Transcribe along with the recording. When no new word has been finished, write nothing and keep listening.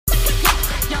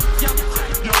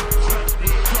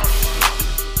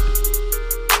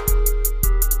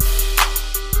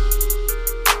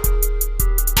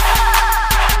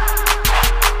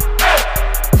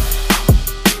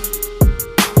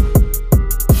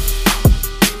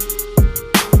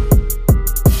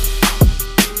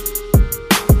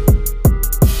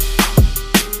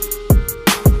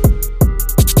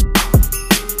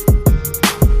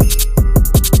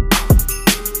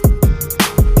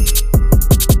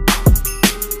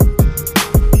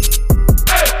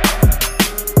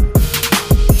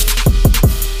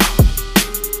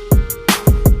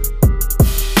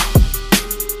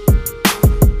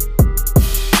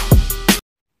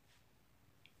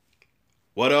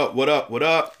up, what up, what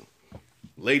up?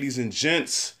 Ladies and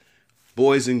gents,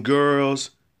 boys and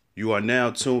girls, you are now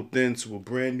tuned in to a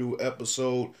brand new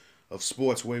episode of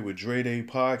Sportsway with Dre Day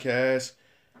podcast.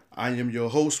 I am your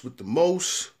host with the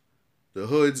most, the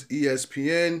Hood's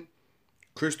ESPN,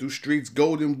 Crystal Street's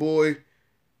Golden Boy,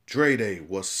 Dre Day.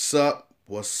 What's up,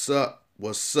 what's up,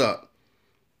 what's up?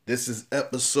 This is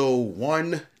episode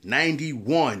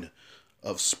 191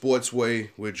 of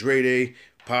Sportsway with Dre Day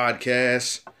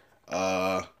podcast.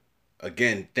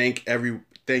 Again, thank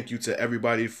you to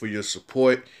everybody for your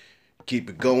support.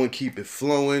 Keep it going, keep it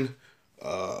flowing.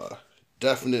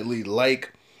 Definitely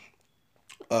like,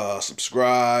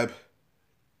 subscribe,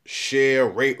 share,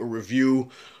 rate, or review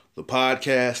the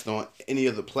podcast on any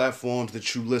of the platforms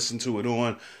that you listen to it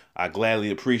on. I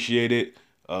gladly appreciate it.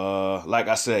 Like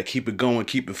I said, keep it going,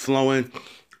 keep it flowing.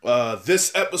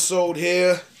 This episode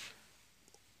here,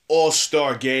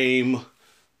 All-Star Game.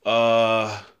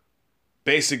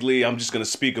 Basically, I'm just going to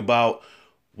speak about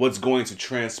what's going to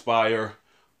transpire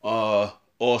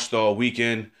All-Star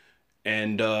Weekend.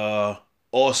 And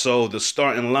also, the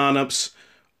starting lineups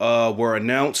were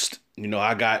announced. You know,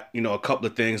 I got, a couple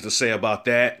of things to say about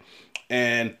that.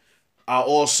 And I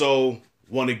also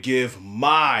want to give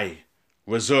my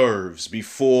reserves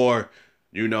before,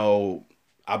 I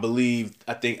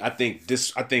think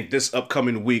this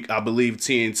upcoming week, I believe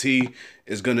TNT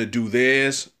is going to do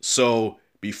theirs. So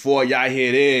before y'all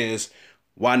hear theirs,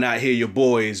 why not hear your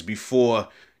boys before,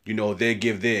 they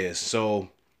give theirs? So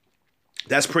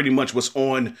that's pretty much what's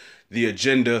on the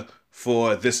agenda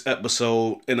for this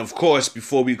episode. And of course,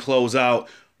 before we close out,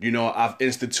 I've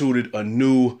instituted a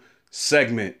new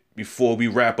segment before we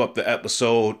wrap up the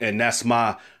episode. And that's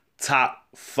my top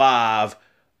 5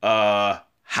 hot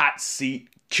seat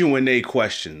Q&A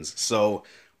questions. So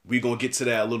we're going to get to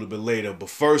that a little bit later. But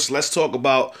first, let's talk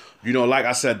about, like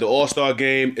I said, the All-Star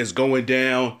Game is going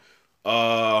down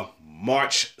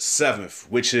March 7th,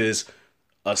 which is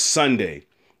a Sunday.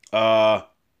 I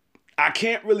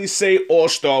can't really say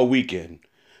All-Star Weekend.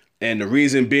 And the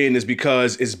reason being is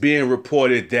because it's being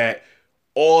reported that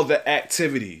all the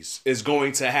activities is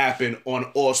going to happen on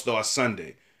All-Star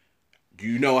Sunday.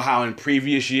 You know how in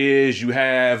previous years you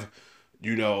have,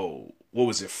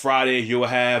 Friday, you'll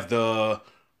have the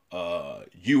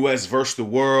U.S. versus the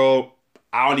world.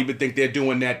 I don't even think they're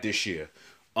doing that this year.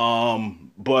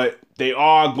 But they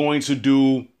are going to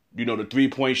do, the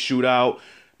 3-point shootout.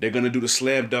 They're going to do the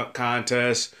slam dunk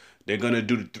contest. They're going to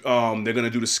do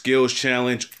the skills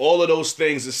challenge. All of those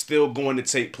things are still going to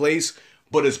take place,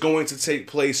 but it's going to take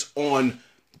place on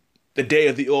the day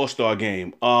of the All-Star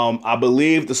Game. I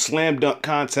believe the slam dunk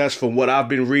contest, from what I've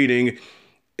been reading,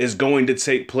 is going to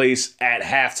take place at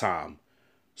halftime.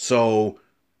 So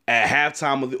at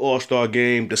halftime of the All-Star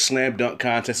Game, the slam dunk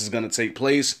contest is going to take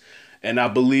place. And I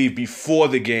believe before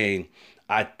the game,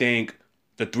 I think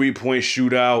the 3-point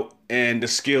shootout and the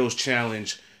skills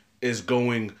challenge is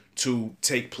going to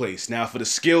take place. Now, for the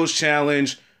skills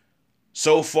challenge,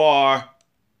 so far,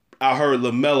 I heard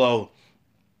LaMelo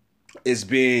is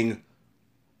being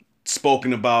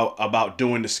spoken about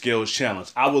doing the skills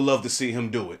challenge. I would love to see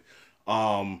him do it.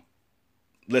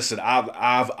 Listen,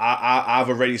 I've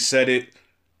already said it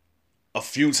a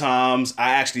few times.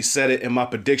 I actually said it in my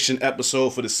prediction episode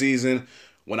for the season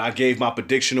when I gave my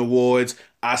prediction awards.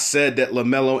 I said that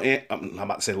LaMelo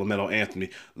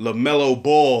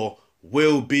Ball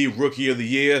will be Rookie of the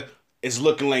Year. It's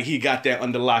looking like he got that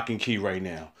under lock and key right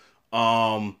now.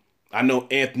 I know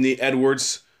Anthony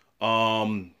Edwards,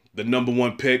 the number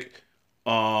 1 pick,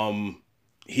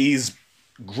 he's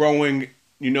growing,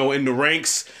 in the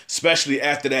ranks, especially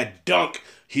after that dunk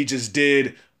he just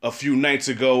did a few nights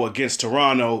ago against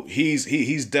Toronto.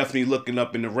 He's definitely looking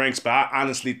up in the ranks, but I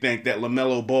honestly think that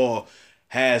LaMelo Ball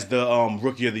has the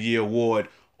Rookie of the Year award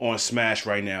on Smash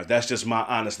right now. That's just my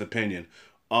honest opinion.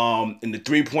 In the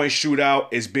 3-point shootout,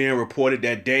 it's being reported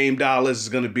that Dame Dollars is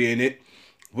going to be in it,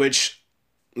 which,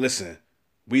 listen,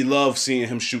 we love seeing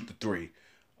him shoot the 3.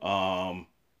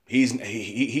 He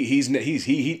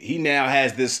now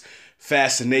has this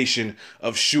fascination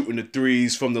of shooting the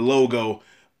 3s from the logo.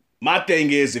 My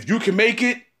thing is, if you can make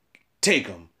it, take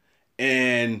them.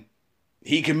 And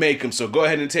he can make them, so go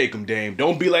ahead and take them, Dame.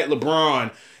 Don't be like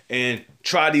LeBron and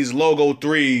try these logo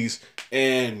 3s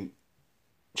and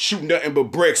shoot nothing but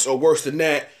bricks, or worse than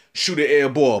that, shoot an air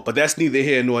ball. But that's neither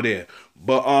here nor there.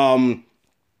 But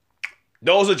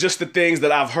those are just the things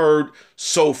that I've heard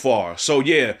so far. So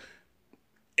yeah,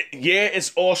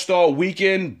 it's All-Star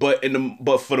Weekend, but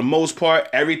for the most part,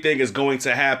 everything is going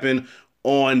to happen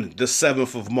on the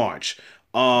 7th of March.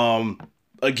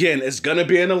 Again, it's gonna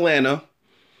be in Atlanta,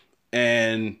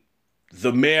 and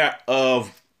the mayor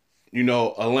of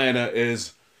Atlanta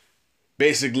is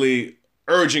basically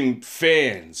urging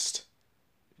fans,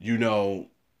 to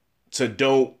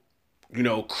don't,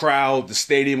 crowd the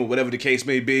stadium or whatever the case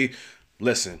may be.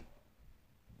 Listen,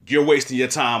 you're wasting your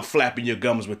time flapping your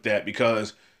gums with that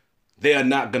because they are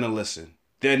not going to listen.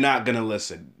 They're not going to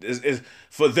listen.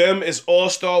 For them, it's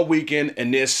All-Star Weekend,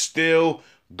 and they're still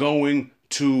going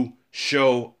to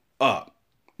show up.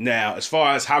 Now, as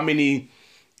far as how many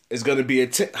is going to be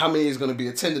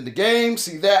attending the game,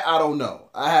 see that I don't know.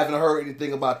 I haven't heard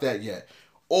anything about that yet,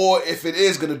 or if it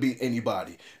is going to be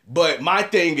anybody. But my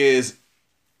thing is,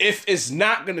 if it's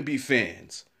not going to be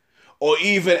fans, or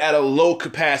even at a low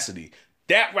capacity,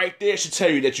 that right there should tell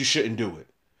you that you shouldn't do it,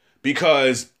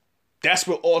 because that's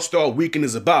what All-Star Weekend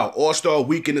is about. All-Star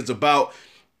Weekend is about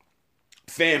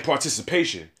fan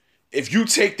participation. If you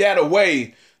take that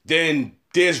away, then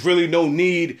there's really no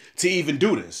need to even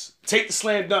do this. Take the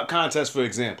slam dunk contest, for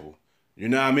example. You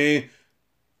know what I mean?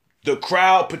 The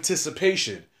crowd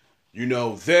participation.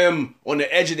 Them on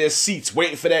the edge of their seats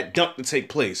waiting for that dunk to take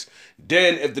place.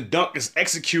 Then if the dunk is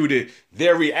executed,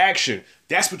 their reaction.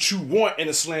 That's what you want in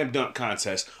a slam dunk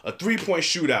contest. A 3-point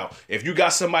shootout. If you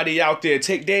got somebody out there,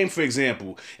 take Dame for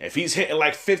example. If he's hitting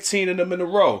like 15 of them in a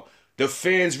row, the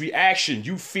fans' reaction,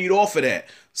 you feed off of that.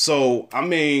 So,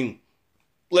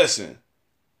 listen.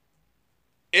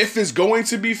 If it's going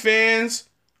to be fans,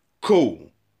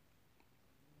 cool.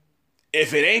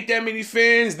 If it ain't that many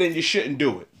fans, then you shouldn't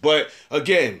do it. But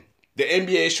again, the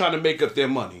NBA is trying to make up their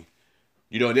money.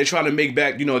 They're trying to make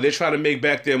back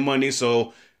their money,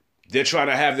 so they're trying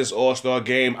to have this All-Star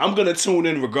game. I'm going to tune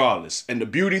in regardless. And the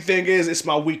beauty thing is, it's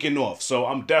my weekend off, so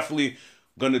I'm definitely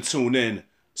going to tune in.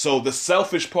 So the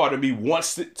selfish part of me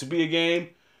wants it to be a game,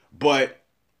 but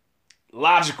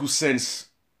logical sense,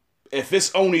 if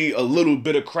it's only a little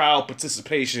bit of crowd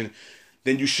participation,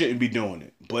 then you shouldn't be doing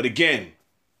it. But again,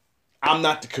 I'm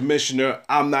not the commissioner.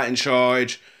 I'm not in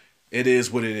charge. It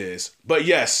is what it is. But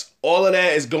yes, all of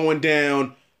that is going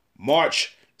down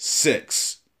March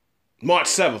 6th. March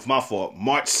 7th, my fault.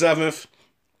 March 7th,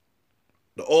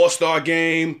 the All-Star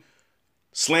game,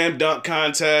 slam dunk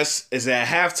contest is at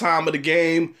halftime of the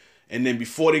game. And then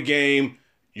before the game,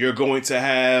 you're going to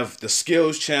have the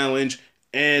skills challenge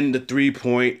and the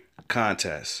 3-point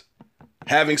contest.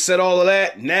 Having said all of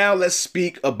that, now let's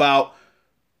speak about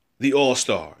the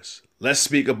All-Stars. Let's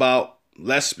speak about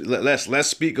the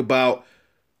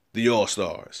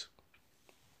All-Stars.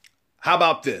 How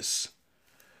about this?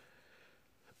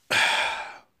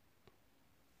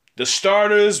 The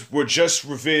starters were just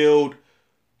revealed,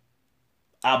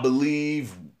 I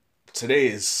believe today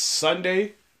is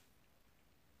Sunday.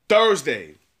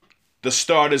 Thursday, the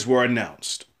starters were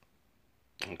announced.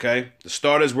 Okay? The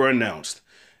starters were announced.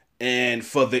 And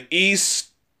for the East,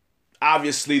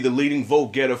 obviously the leading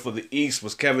vote getter for the East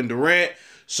was Kevin Durant.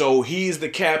 So he's the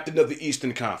captain of the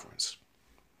Eastern Conference.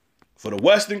 For the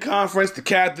Western Conference, the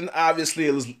captain obviously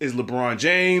is LeBron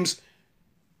James.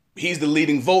 He's the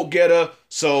leading vote getter,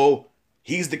 so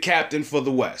he's the captain for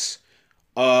the West.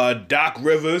 Doc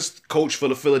Rivers, coach for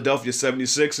the Philadelphia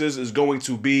 76ers, is going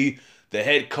to be the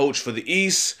head coach for the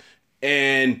East.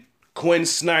 And Quinn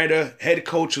Snyder, head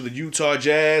coach of the Utah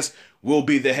Jazz, will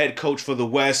be the head coach for the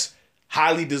West.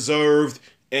 Highly deserved.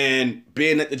 And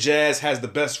being that the Jazz has the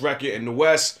best record in the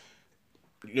West,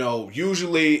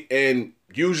 usually in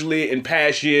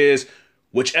past years,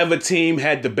 whichever team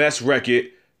had the best record,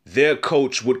 their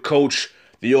coach would coach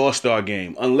the All-Star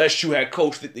game, unless you had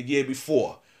coached it the year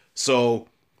before. So,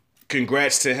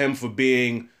 congrats to him for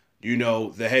being,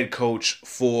 the head coach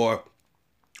for,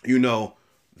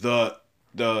 the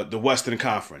Western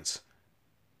Conference.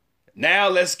 Now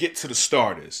let's get to the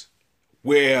starters,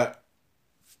 where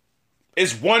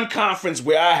it's one conference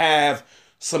where I have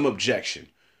some objection.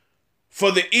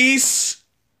 For the East,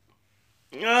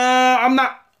 I'm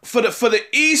not for the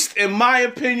East. In my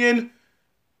opinion,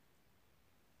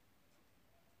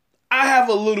 I have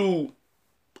a little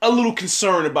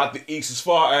concern about the East as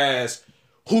far as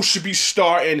who should be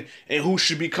starting and who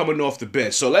should be coming off the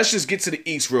bench. So let's just get to the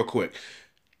East real quick.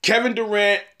 Kevin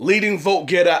Durant, leading vote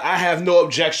getter. I have no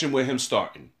objection with him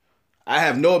starting. I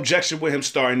have no objection with him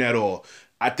starting at all.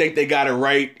 I think they got it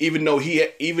right, even though he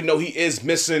is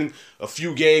missing a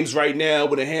few games right now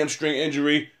with a hamstring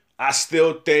injury. I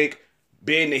still think,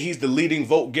 being that he's the leading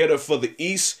vote getter for the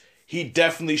East, he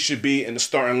definitely should be in the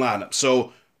starting lineup.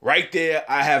 So right there,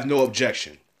 I have no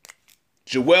objection.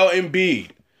 Joel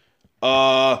Embiid,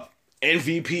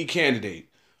 MVP candidate.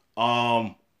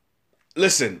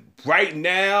 Listen, right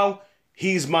now,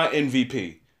 he's my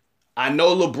MVP. I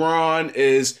know LeBron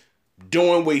is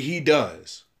doing what he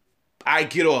does. I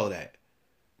get all of that.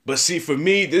 But see, for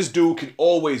me, this dude can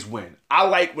always win. I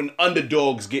like when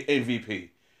underdogs get MVP.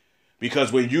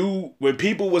 Because when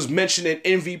people was mentioning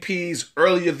MVPs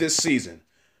earlier this season,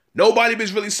 nobody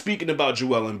was really speaking about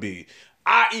Joel Embiid.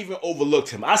 I even overlooked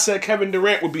him. I said Kevin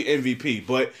Durant would be MVP,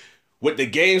 but with the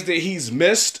games that he's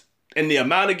missed and the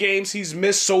amount of games he's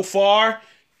missed so far,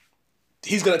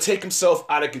 he's gonna take himself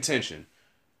out of contention.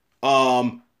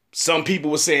 Some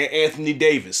people were saying Anthony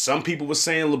Davis. Some people were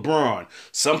saying LeBron.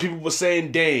 Some people were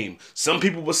saying Dame. Some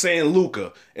people were saying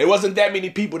Luka. It wasn't that many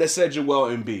people that said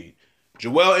Joel Embiid.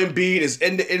 Joel Embiid is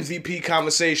in the MVP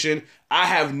conversation. I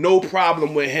have no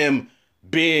problem with him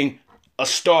being a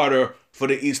starter for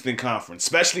the Eastern Conference,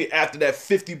 especially after that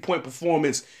 50-point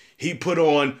performance he put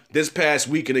on this past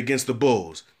weekend against the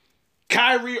Bulls.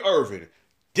 Kyrie Irving,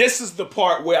 this is the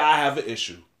part where I have an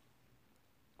issue.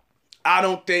 I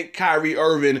don't think Kyrie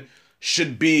Irving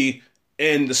should be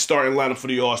in the starting lineup for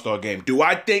the All-Star game. Do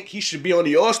I think he should be on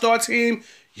the All-Star team?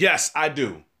 Yes, I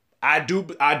do. I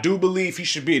do believe he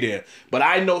should be there. But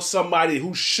I know somebody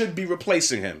who should be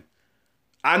replacing him.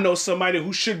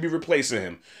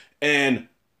 And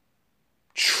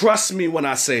trust me when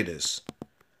I say this.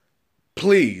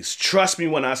 Please, trust me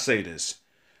when I say this.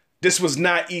 This was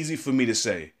not easy for me to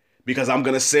say. Because I'm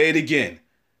going to say it again.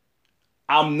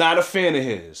 I'm not a fan of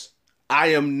his. I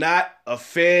am not a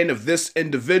fan of this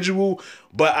individual,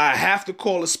 but I have to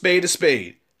call a spade a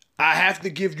spade. I have to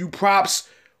give you props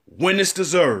when it's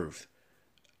deserved.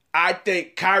 I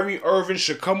think Kyrie Irving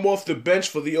should come off the bench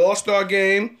for the All-Star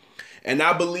game, and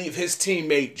I believe his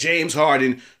teammate James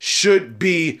Harden should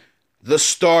be in the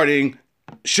starting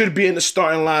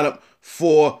lineup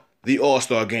for the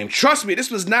All-Star game. Trust me,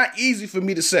 this was not easy for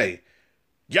me to say.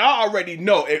 Y'all already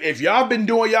know. If y'all been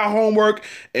doing y'all homework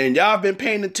and y'all been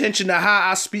paying attention to how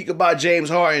I speak about James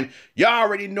Harden, y'all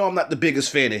already know I'm not the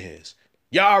biggest fan of his.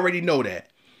 Y'all already know that.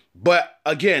 But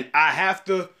again, I have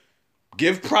to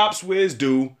give props where it's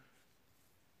due.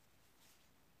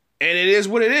 And it is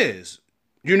what it is.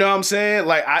 You know what I'm saying?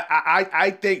 Like,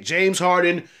 I think James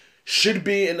Harden should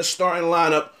be in the starting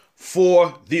lineup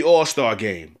for the All-Star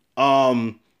game.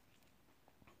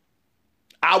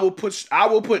 I will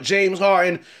put James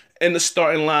Harden in the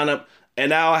starting lineup,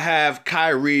 and I'll have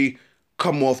Kyrie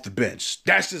come off the bench.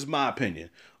 That's just my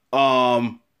opinion.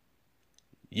 Giannis,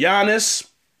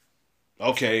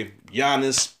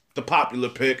 the popular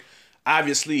pick.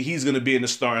 Obviously, he's going to be in the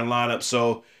starting lineup,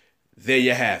 so there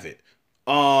you have it.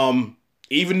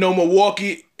 Even though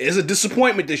Milwaukee is a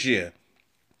disappointment this year.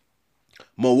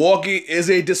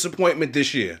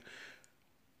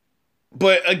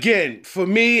 But again, for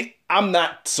me, I'm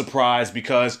not surprised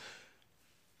because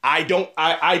I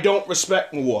don't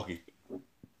respect Milwaukee.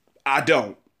 I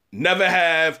don't. Never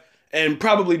have, and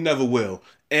probably never will.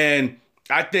 And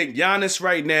I think Giannis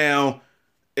right now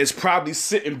is probably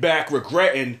sitting back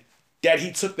regretting that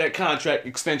he took that contract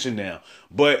extension now.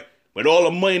 But with all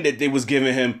the money that they was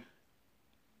giving him,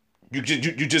 you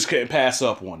just couldn't pass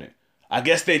up on it. I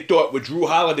guess they thought with Jrue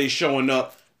Holiday showing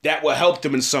up, that would help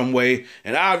them in some way.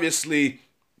 And obviously,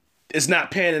 it's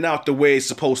not panning out the way it's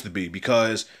supposed to be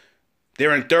because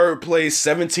they're in third place,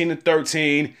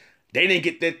 17-13. They didn't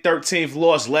get their 13th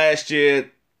loss last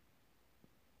year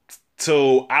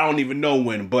till I don't even know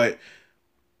when. But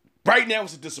right now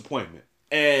it's a disappointment.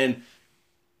 And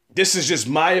this is just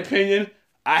my opinion.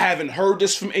 I haven't heard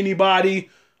this from anybody.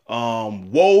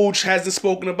 Woj hasn't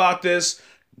spoken about this.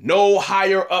 No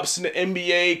higher ups in the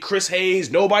NBA, Chris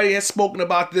Hayes, nobody has spoken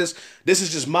about this. This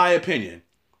is just my opinion.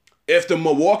 If the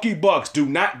Milwaukee Bucks do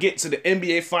not get to the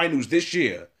NBA Finals this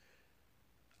year,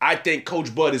 I think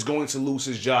Coach Bud is going to lose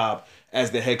his job as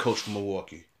the head coach for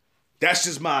Milwaukee. That's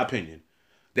just my opinion.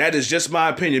 That is just my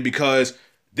opinion because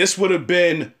this would have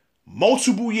been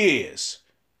multiple years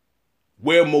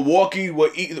where Milwaukee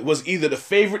was either the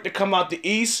favorite to come out the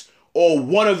East or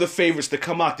one of the favorites to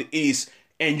come out the East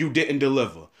and you didn't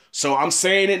deliver. So I'm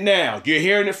saying it now. You're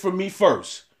hearing it from me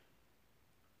first.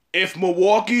 If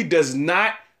Milwaukee does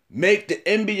not make the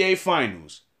NBA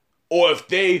Finals, or if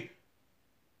they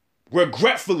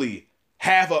regretfully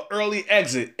have an early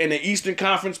exit in the Eastern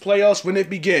Conference playoffs when it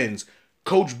begins,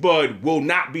 Coach Bud will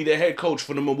not be the head coach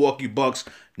for the Milwaukee Bucks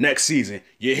next season.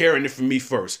 You're hearing it from me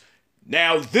first.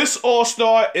 Now, this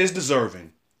All-Star is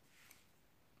deserving.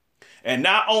 And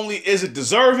not only is it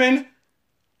deserving,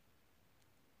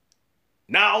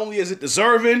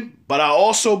 but I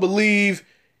also believe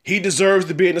he deserves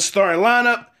to be in the starting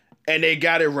lineup, and they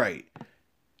got it right.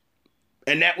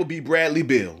 And that would be Bradley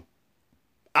Beal.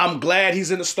 I'm glad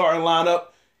he's in the starting lineup.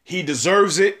 He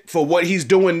deserves it for what he's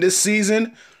doing this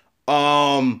season.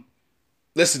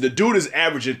 Listen, the dude is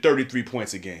averaging 33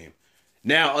 points a game.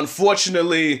 Now,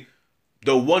 unfortunately,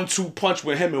 the 1-2 punch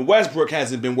with him and Westbrook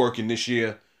hasn't been working this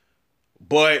year.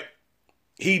 But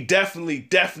he definitely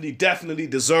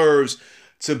deserves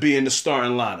to be in the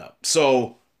starting lineup.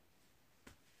 So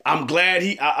I'm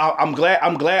glad I'm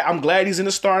glad he's in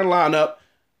the starting lineup.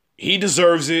 He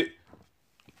deserves it.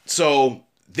 So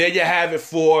there you have it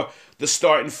for the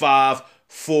starting five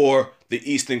for the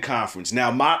Eastern Conference.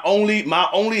 Now, my only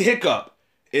hiccup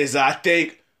is I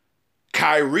think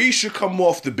Kyrie should come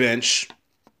off the bench,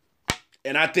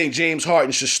 and I think James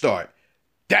Harden should start.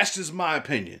 That's just my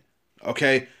opinion.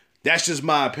 Okay? That's just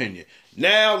my opinion.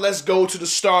 Now, let's go to the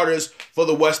starters for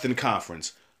the Western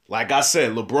Conference. Like I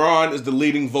said, LeBron is the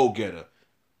leading vote getter.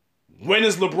 When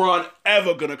is LeBron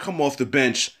ever going to come off the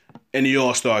bench in the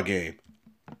All-Star game?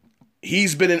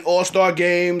 He's been in All-Star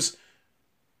games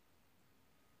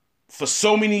for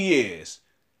so many years.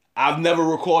 I've never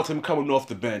recalled him coming off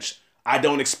the bench. I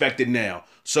don't expect it now.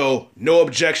 So, no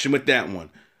objection with that one.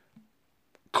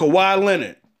 Kawhi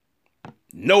Leonard,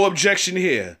 no objection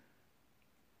here.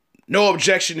 No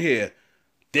objection here.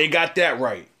 They got that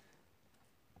right.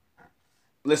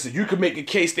 Listen, you could make a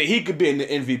case that he could be in the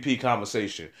MVP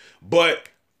conversation. But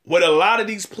with a lot of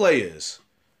these players,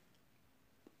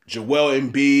 Joel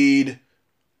Embiid,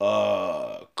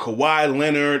 Kawhi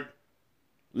Leonard,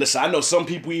 listen, I know some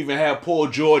people even have Paul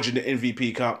George in the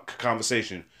MVP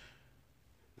conversation.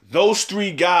 Those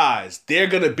three guys, they're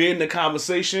going to be in the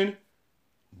conversation,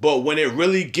 but when it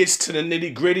really gets to the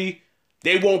nitty-gritty,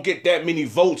 they won't get that many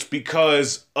votes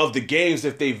because of the games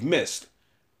that they've missed.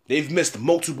 They've missed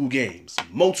multiple games.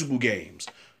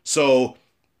 So,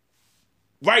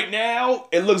 right now,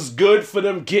 it looks good for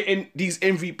them getting these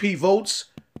MVP votes,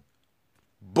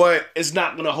 but it's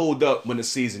not going to hold up when the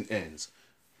season ends.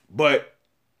 But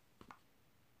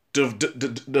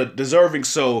the deserving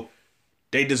so,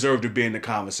 they deserve to be in the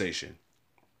conversation.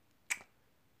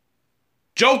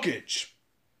 Jokic,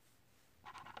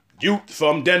 youth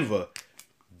from Denver,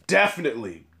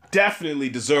 definitely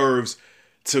deserves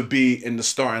to be in the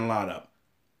starting lineup.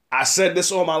 I said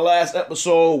this on my last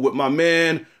episode with my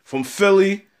man from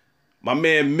Philly, my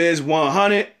man Miz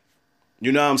 100.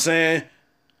 You know what I'm saying?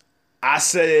 I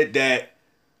said that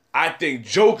I think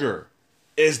Joker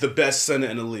is the best center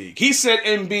in the league. He said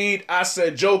Embiid, I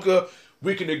said Joker.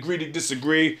 We can agree to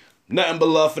disagree. Nothing but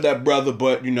love for that brother,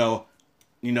 but you know,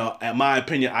 in my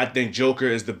opinion, I think Joker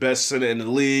is the best center in the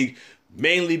league,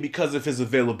 mainly because of his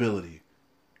availability.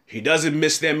 He doesn't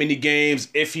miss that many games.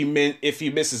 If he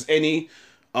misses any,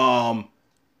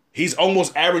 he's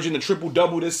almost averaging a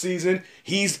triple-double this season.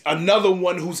 He's another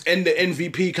one who's in the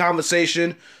MVP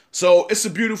conversation. So it's a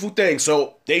beautiful thing.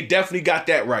 So they definitely got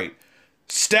that right.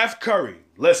 Steph Curry,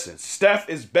 listen, Steph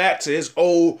is back to his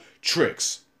old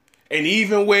tricks. And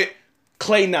even with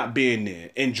Klay not being there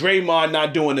and Draymond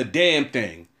not doing a damn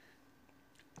thing,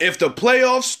 if the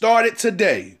playoffs started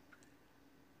today,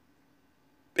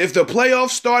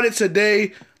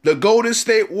 the Golden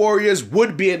State Warriors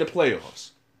would be in the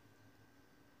playoffs.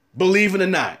 Believe it or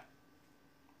not.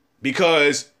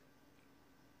 Because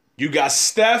you got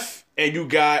Steph and you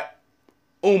got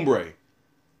Umbre,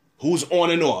 who's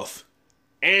on and off.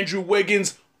 Andrew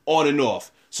Wiggins, on and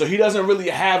off. So he doesn't really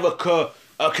have a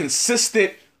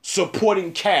consistent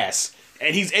supporting cast.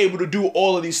 And he's able to do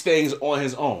all of these things on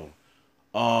his own.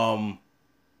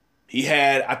 He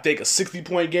had, I think, a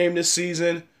 60-point game this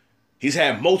season. He's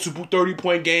had multiple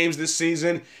 30-point games this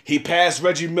season. He passed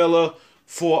Reggie Miller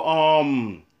for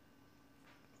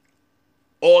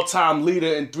all-time leader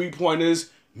in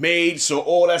three-pointers made. So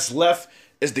all that's left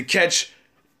is to catch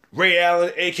Ray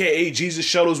Allen, a.k.a. Jesus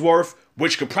Shuttlesworth,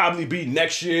 which could probably be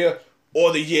next year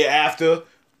or the year after.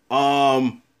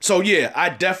 So, yeah, I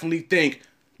definitely think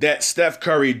that Steph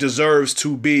Curry deserves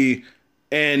to be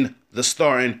in the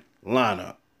starting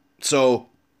lineup. So,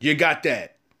 you got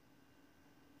that.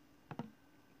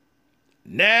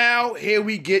 Now, here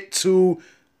we get to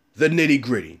the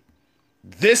nitty-gritty.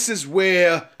 This is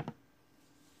where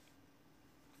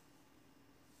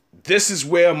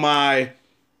my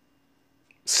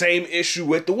same issue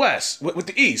with the West, with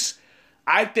the East.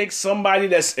 I think somebody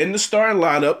that's in the starting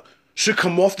lineup should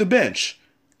come off the bench.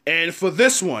 And for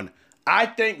this one, I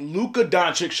think Luka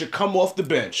Doncic should come off the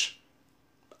bench.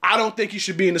 I don't think he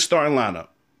should be in the starting lineup.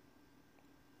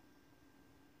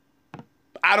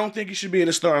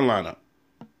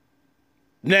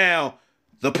 Now,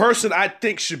 the person I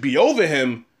think should be over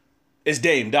him is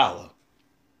Dame Dollar.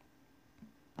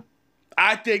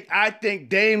 I think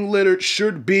Dame Lillard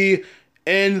should be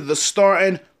in the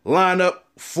starting lineup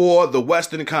for the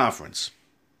Western Conference.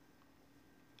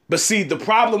 But see, the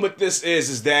problem with this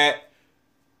is that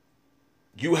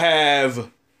you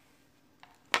have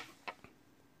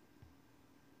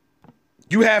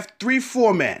you have three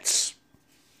formats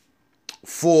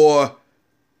for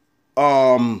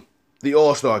the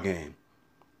All-Star game.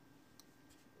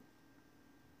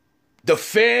 The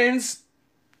fans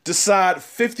decide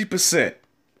 50%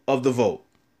 of the vote.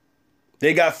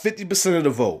 They got 50% of the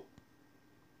vote.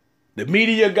 The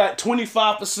media got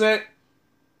 25%,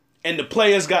 and the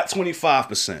players got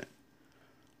 25%.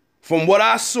 From what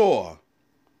I saw,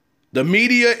 the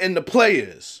media and the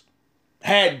players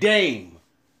had Dame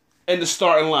in the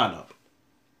starting lineup.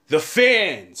 The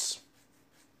fans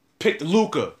picked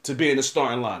Luka to be in the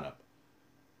starting lineup.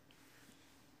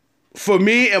 For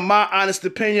me, in my honest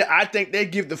opinion, I think they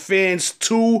give the fans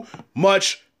too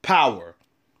much power.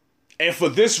 And for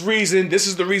this reason, this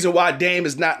is the reason why Dame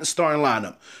is not in the starting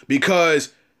lineup.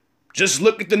 Because just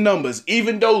look at the numbers.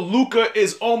 Even though Luka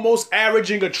is almost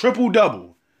averaging a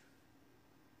triple-double,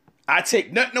 I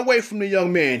take nothing away from the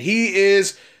young man. He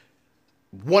is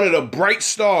one of the bright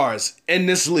stars in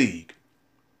this league.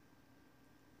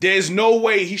 There's no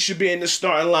way he should be in the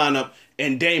starting lineup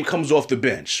and Dame comes off the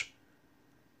bench.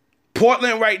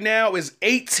 Portland right now is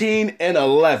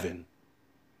 18-11.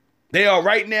 They are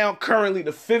right now currently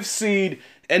the 5th seed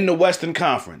in the Western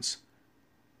Conference.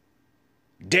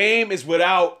 Dame is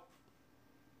without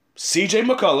CJ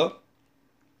McCullough,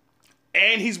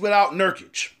 and he's without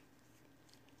Nurkic.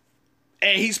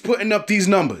 And he's putting up these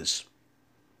numbers.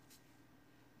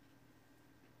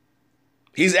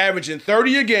 He's averaging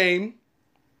 30 a game,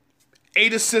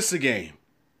 8 assists a game.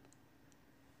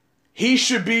 He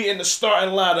should be in the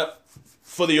starting lineup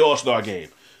for the All-Star game.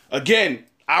 Again,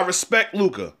 I respect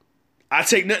Luka. I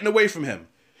take nothing away from him.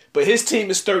 But his team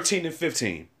is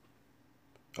 13-15.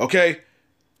 Okay?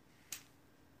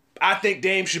 I think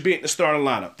Dame should be in the starting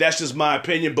lineup. That's just my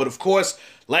opinion. But of course,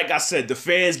 like I said, the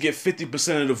fans get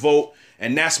 50% of the vote,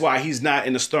 and that's why he's not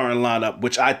in the starting lineup,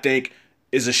 which I think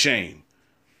is a shame.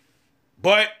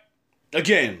 But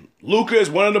again, Luka is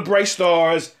one of the bright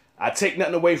stars. I take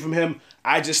nothing away from him.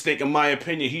 I just think, in my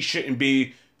opinion, he shouldn't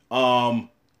be a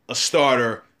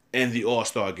starter in the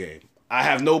All-Star game. I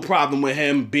have no problem with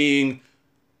him being,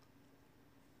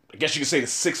 I guess you could say, the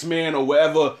sixth man or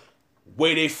whatever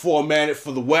way they formatted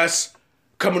for the West,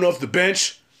 coming off the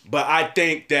bench. But I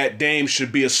think that Dame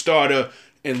should be a starter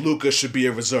and Luka should be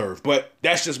a reserve. But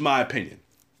that's just my opinion.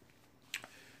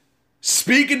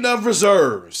 Speaking of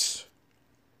reserves,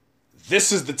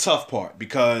 this is the tough part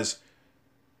because,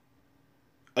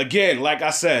 again, like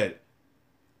I said,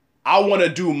 I want to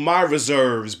do my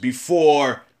reserves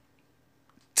before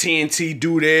TNT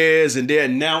do theirs and they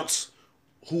announce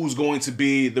who's going to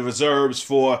be the reserves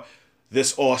for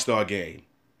this All-Star game.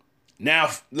 Now,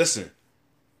 listen,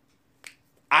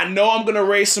 I know I'm going to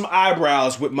raise some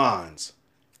eyebrows with mines.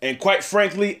 And quite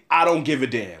frankly, I don't give a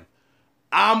damn.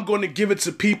 I'm going to give it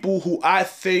to people who I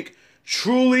think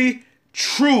truly,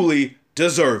 truly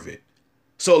deserve it.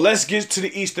 So let's get to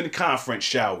the Eastern Conference,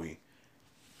 shall we?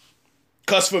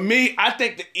 Because for me, I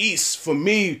think the East, for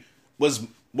me, was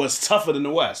tougher than the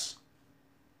West.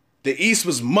 The East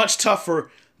was much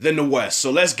tougher than the West.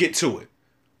 So let's get to it.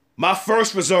 My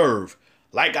first reserve,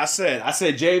 like I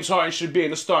said James Harden should be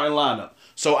in the starting lineup.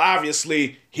 So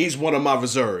obviously, he's one of my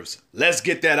reserves. Let's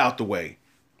get that out the way.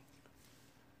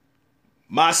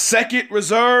 My second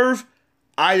reserve,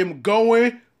 I am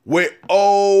going with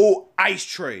Ice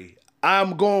Trae.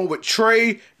 I'm going with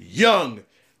Trae Young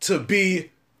to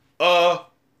be a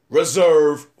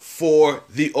reserve for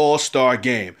the All-Star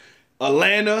game.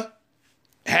 Atlanta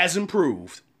has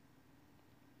improved.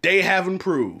 They have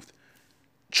improved.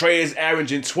 Trae is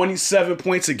averaging 27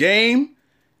 points a game,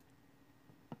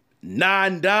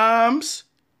 9 dimes.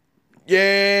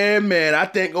 Yeah, man, I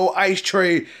think Ice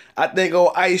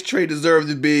Trae deserves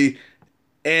to be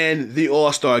in the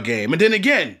All-Star game. And then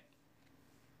again,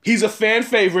 he's a fan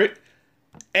favorite.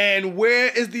 And where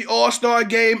is the All-Star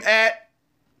game at?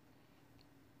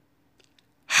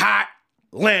 Hot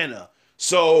Atlanta.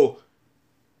 So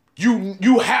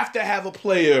you have to have a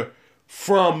player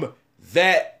from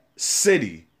that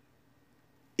city.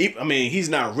 I mean, he's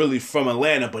not really from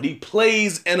Atlanta, but he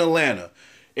plays in Atlanta.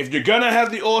 If you're going to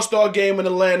have the All-Star game in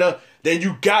Atlanta, then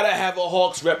you got to have a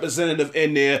Hawks representative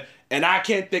in there. And I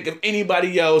can't think of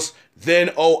anybody else than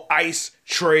Ice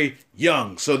Trae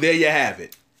Young. So there you have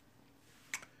it.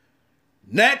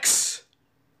 Next,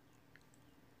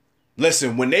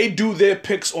 listen, when they do their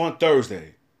picks on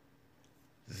Thursday,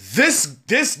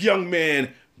 this young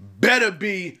man better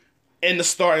be in the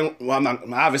starting,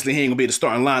 obviously he ain't gonna be in the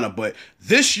starting lineup, but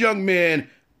this young man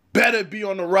better be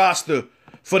on the roster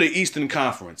for the Eastern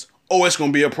Conference. It's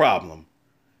gonna be a problem.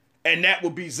 And that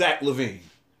would be Zach LaVine.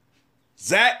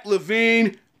 Zach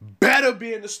LaVine better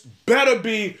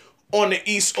be on the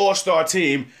East All-Star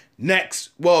team this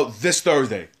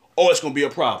Thursday. Oh, it's going to be a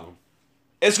problem.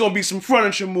 It's going to be some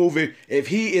furniture moving if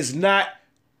he is not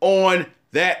on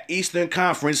that Eastern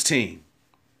Conference team.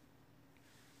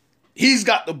 He's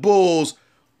got the Bulls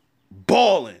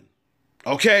balling,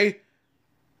 okay?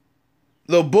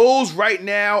 The Bulls right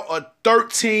now are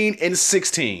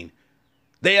 13-16.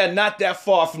 They are not that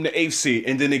far from the 8th seed.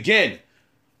 And then again,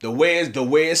 the way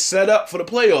it's set up for the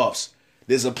playoffs,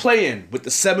 there's a play-in with the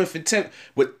 7th and 10th,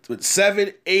 with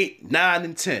 7, 8, 9,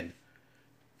 and 10.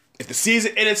 If the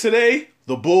season ended today,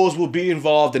 the Bulls will be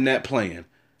involved in that play-in.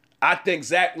 I think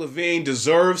Zach LaVine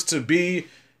deserves to be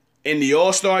in the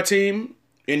All-Star team,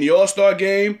 in the All-Star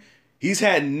game. He's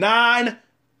had 9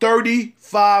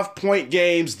 35-point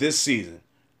games this season.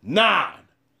 9.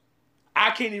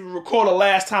 I can't even recall the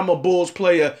last time a Bulls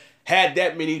player had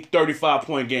that many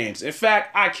 35-point games. In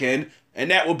fact, I can, and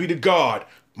that will be the guard,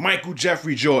 Michael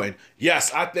Jeffrey Jordan.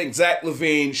 Yes, I think Zach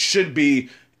LaVine should be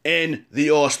in the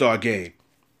All-Star game.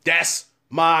 That's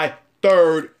my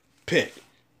third pick.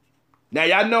 Now,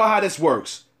 y'all know how this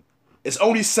works. It's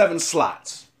only 7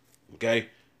 slots, okay,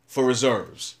 for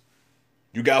reserves.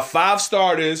 You got 5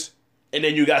 starters, and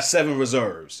then you got 7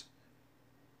 reserves.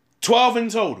 12 in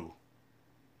total.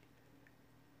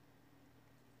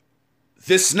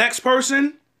 This next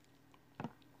person,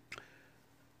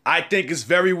 I think is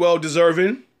very well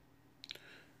deserving.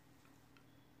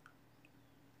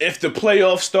 If the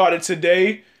playoffs started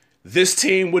today, this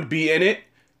team would be in it,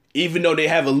 even though they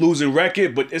have a losing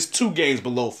record, but it's 2 games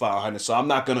below 500, so I'm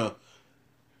not going to,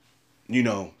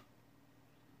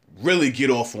 really get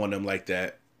off on them like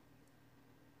that.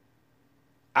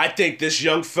 I think this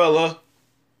young fella,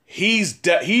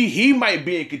 he might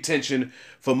be in contention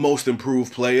for most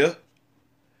improved player.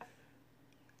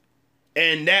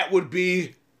 And that would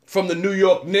be from the New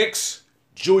York Knicks,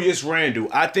 Julius Randle.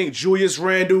 I think Julius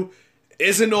Randle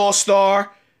is an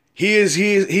all-star. He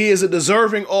is a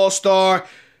deserving all-star.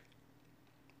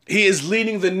 He is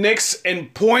leading the Knicks in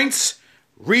points,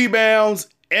 rebounds,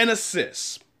 and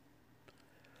assists.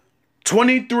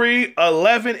 23,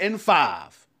 11, and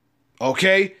 5.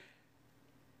 Okay?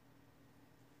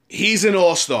 He's an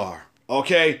all-star.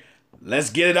 Okay? Let's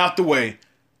get it out the way.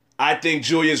 I think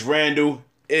Julius Randle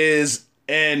is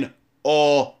an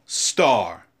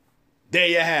all-star. There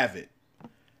you have it.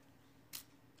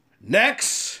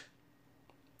 Next.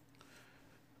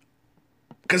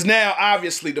 Because now,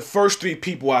 obviously, the first 3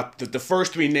 people, the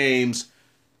first 3 names,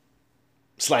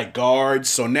 it's like guards.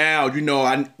 So now,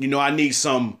 I need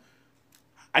some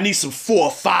 4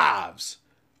 or 5s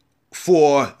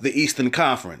for the Eastern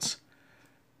Conference.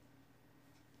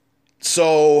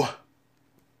 So,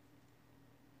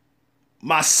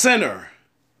 my center,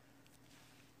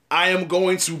 I am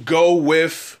going to go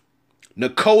with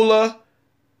Nikola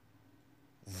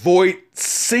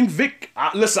Vucevic.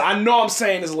 Listen, I know I'm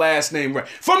saying his last name right.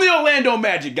 From the Orlando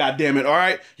Magic, goddammit, all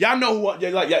right? Y'all know who, all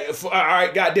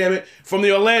right, goddammit. From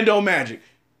the Orlando Magic.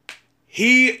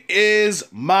 He is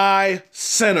my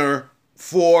center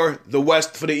for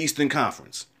the Eastern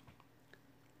Conference.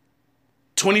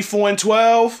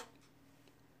 24-12.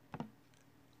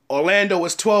 Orlando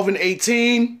is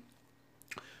 12-18.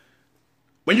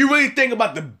 When you really think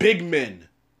about the big men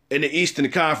in the Eastern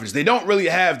Conference, they don't really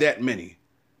have that many.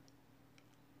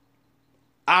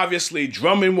 Obviously,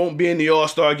 Drummond won't be in the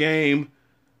All-Star game.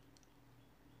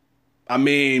 I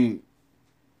mean,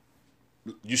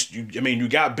 you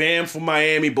got Bam from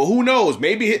Miami, but who knows?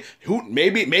 Maybe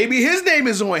his name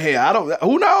is on here.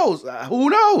 Who knows? Who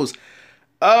knows?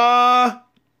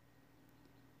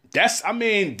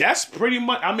 That's pretty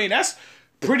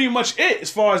much it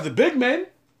as far as the big men.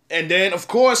 And then, of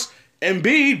course,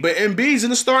 Embiid, but Embiid's in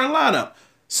the starting lineup.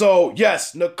 So,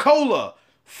 yes, Nikola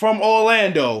from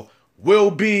Orlando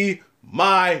will be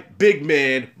my big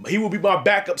man. He will be my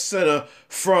backup center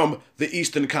from the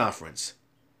Eastern Conference.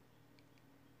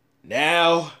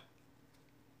 Now,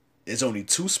 there's only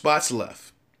 2 spots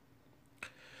left.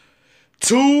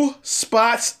 2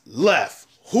 spots left.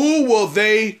 Who will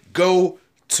they go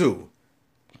to?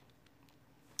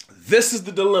 This is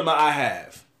the dilemma I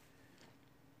have.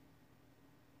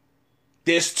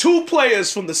 There's 2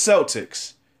 players from the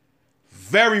Celtics,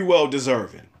 very well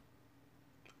deserving.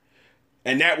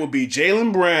 And that would be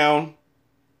Jaylen Brown,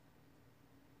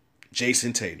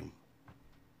 Jason Tatum.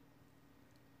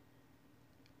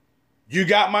 You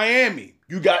got Miami.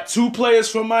 You got 2 players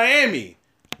from Miami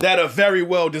that are very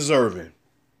well deserving.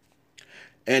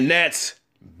 And that's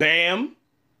Bam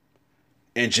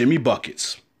and Jimmy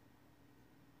Buckets.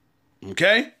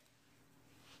 Okay?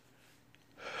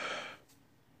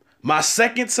 My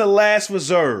second to last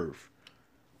reserve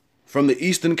from the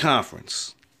Eastern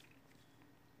Conference.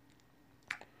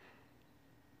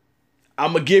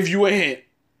 I'm going to give you a hint.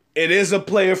 It is a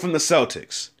player from the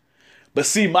Celtics. But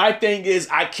see, my thing is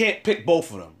I can't pick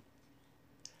both of them.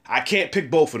 I can't pick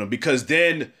both of them because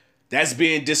then that's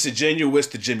being disingenuous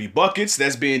to Jimmy Buckets.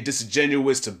 That's being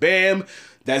disingenuous to Bam.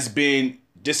 That's being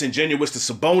disingenuous to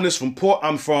Sabonis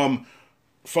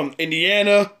from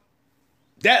Indiana.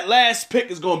 That last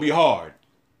pick is going to be hard.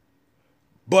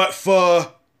 But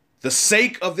for the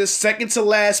sake of this second to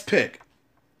last pick,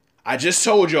 I just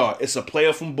told y'all it's a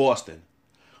player from Boston.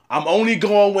 I'm only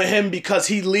going with him because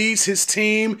he leads his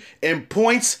team in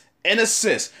points and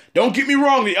assists. Don't get me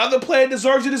wrong, the other player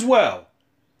deserves it as well.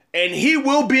 And he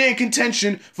will be in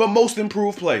contention for most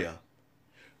improved player.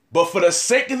 But for the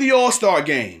sake of the All-Star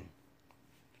game,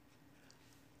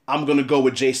 I'm going to go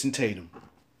with Jason Tatum.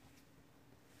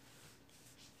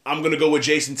 I'm going to go with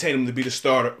Jason Tatum to be the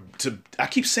starter. I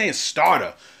keep saying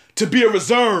starter. To be a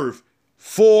reserve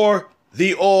for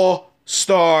the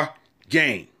All-Star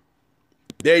game.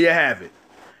 There you have it.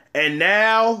 And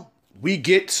now we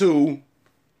get to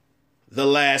the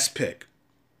last pick.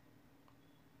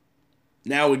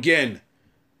 Now again,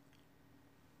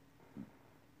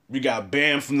 we got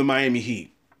Bam from the Miami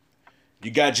Heat.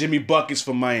 You got Jimmy Buckets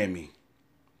from Miami.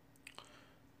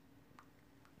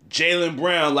 Jaylen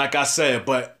Brown, like I said,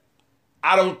 but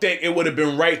I don't think it would have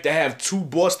been right to have two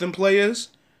Boston players.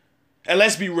 And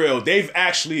let's be real, they've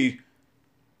actually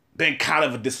been kind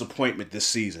of a disappointment this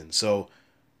season. So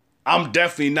I'm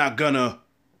definitely not gonna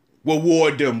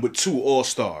reward them with two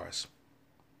All-Stars.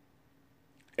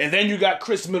 And then you got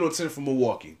Chris Middleton from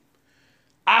Milwaukee.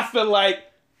 I feel like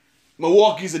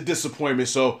Milwaukee's a disappointment,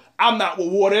 so I'm not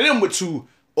rewarding them with two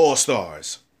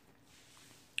All-Stars.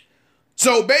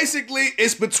 So basically,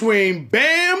 it's between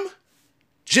Bam,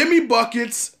 Jimmy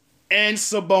Buckets, and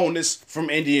Sabonis from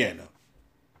Indiana.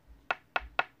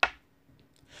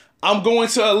 I'm going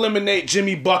to eliminate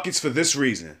Jimmy Buckets for this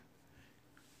reason.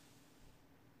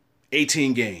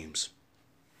 18 games.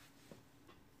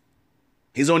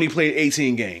 He's only played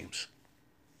 18 games.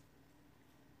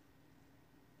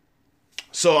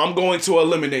 So I'm going to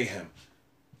eliminate him.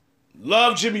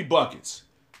 Love Jimmy Buckets.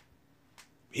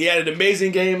 He had an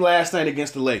amazing game last night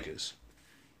against the Lakers.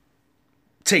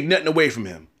 Take nothing away from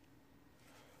him.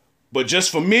 But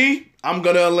just for me, I'm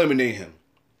going to eliminate him.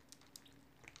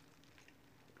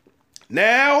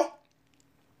 Now,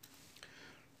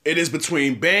 it is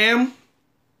between Bam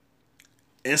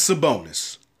and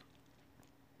Sabonis.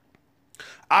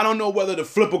 I don't know whether to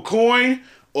flip a coin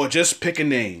or just pick a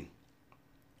name.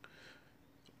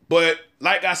 But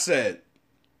like I said,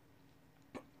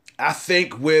 I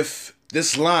think with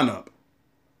this lineup,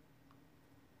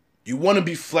 you want to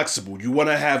be flexible. You want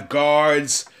to have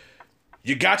guards.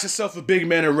 You got yourself a big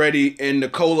man already in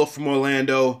Nikola from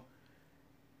Orlando.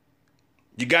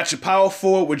 You got your power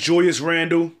forward with Julius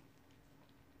Randle.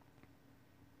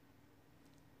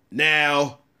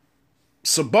 Now,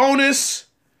 Sabonis.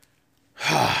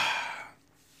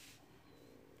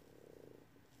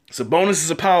 Sabonis is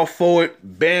a power forward.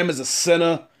 Bam is a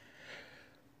center.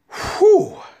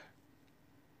 Whew.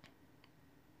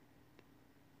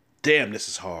 Damn, this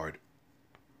is hard.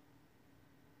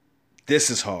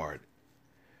 This is hard.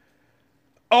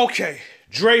 Okay,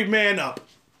 Dre, man up.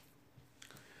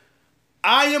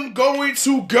 I am going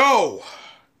to go.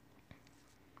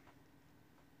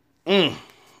 I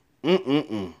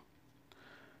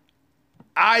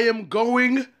am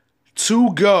going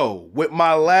to go with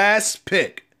my last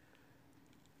pick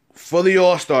for the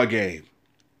All-Star game.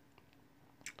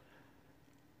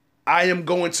 I am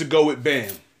going to go with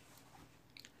Bam.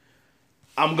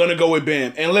 I'm going to go with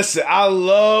Bam. And listen, I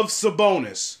love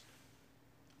Sabonis.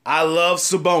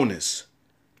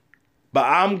 But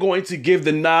I'm going to give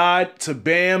the nod to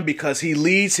Bam because he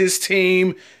leads his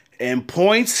team in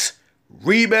points,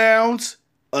 rebounds,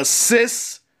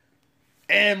 assists,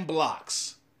 and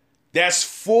blocks. That's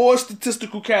 4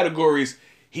 statistical categories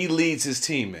he leads his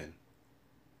team in.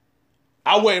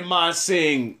 I wouldn't mind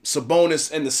seeing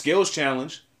Sabonis in the skills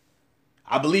challenge.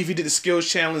 I believe he did the skills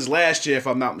challenge last year, if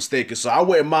I'm not mistaken. So I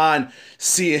wouldn't mind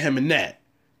seeing him in that.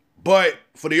 But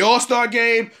for the All-Star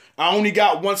game, I only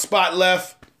got one spot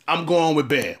left. I'm going with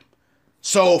Bam.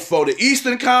 So for the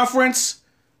Eastern Conference,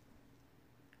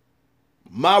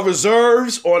 my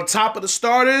reserves on top of the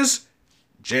starters,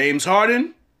 James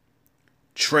Harden,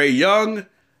 Trae Young,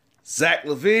 Zach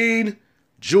LaVine,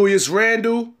 Julius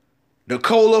Randle,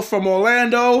 Nikola from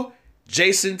Orlando,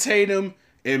 Jason Tatum,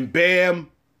 and Bam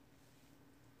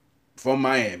from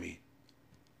Miami.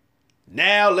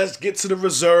 Now let's get to the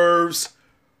reserves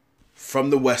from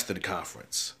the Western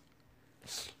Conference.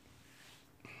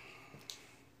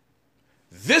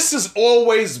 This has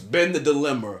always been the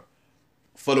dilemma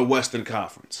for the Western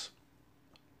Conference.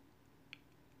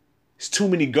 too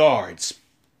many guards.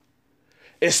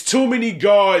 It's too many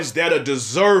guards that are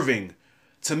deserving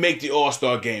to make the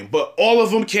All-Star game, but all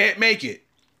of them can't make it.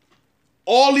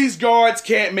 All these guards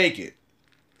can't make it.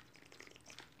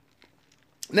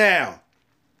 Now,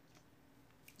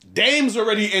 Dame's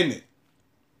already in it.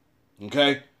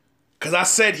 Okay? Because I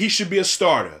said he should be a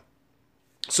starter.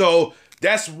 So,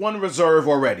 that's one reserve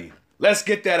already. Let's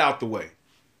get that out the way.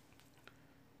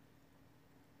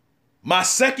 My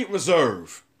second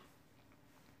reserve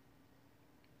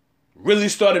really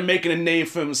started making a name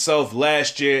for himself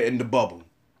last year in the bubble.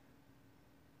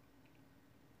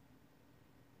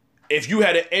 If you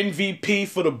had an MVP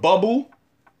for the bubble,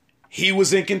 he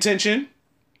was in contention.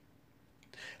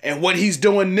 And what he's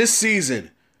doing this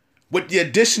season, with the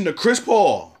addition of Chris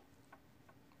Paul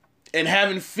and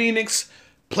having Phoenix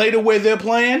play the way they're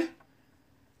playing,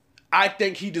 I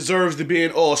think he deserves to be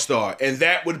an All-Star, and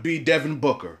that would be Devin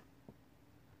Booker.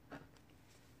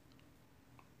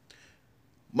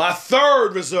 My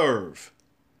third reserve,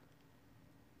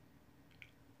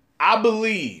 I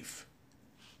believe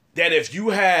that if you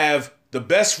have the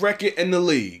best record in the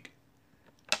league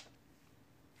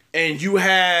and you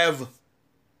have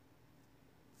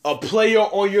a player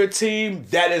on your team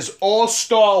that is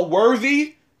All-Star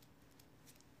worthy,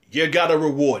 you gotta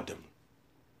reward them.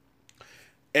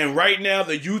 And right now,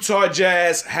 the Utah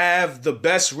Jazz have the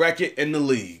best record in the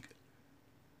league.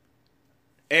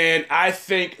 And I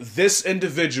think this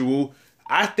individual,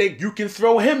 I think you can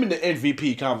throw him in the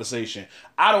MVP conversation.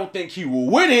 I don't think he will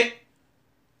win it,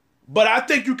 but I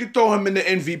think you can throw him in the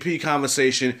MVP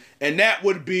conversation, and that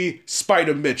would be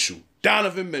Spider Mitchell,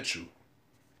 Donovan Mitchell.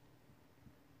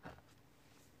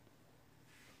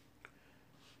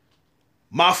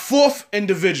 My fourth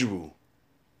individual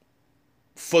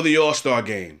for the All-Star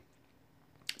game.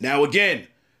 Now again,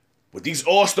 with these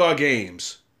All-Star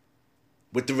games,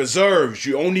 with the reserves,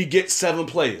 you only get 7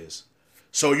 players.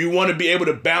 So you want to be able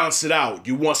to balance it out.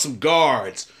 You want some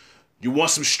guards. You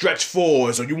want some stretch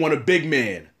fours, or you want a big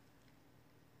man.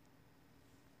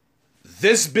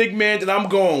 This big man that I'm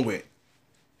going with,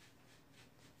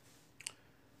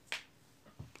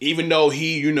 even though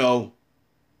he,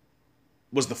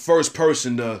 was the first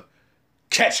person to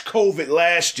catch COVID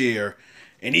last year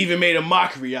and even made a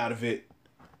mockery out of it,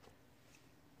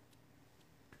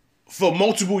 for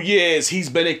multiple years, he's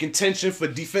been in contention for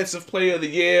Defensive Player of the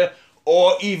Year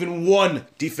or even won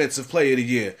Defensive Player of the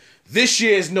Year. This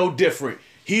year is no different.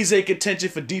 He's in contention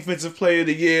for Defensive Player of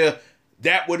the Year.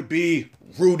 That would be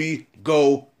Rudy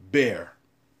Gobert.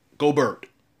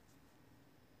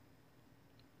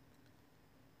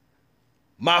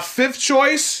 My fifth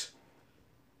choice,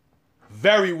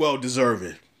 very well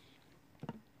deserving.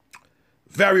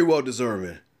 Very well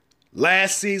deserving.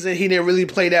 Last season, he didn't really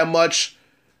play that much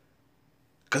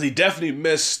because he definitely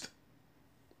missed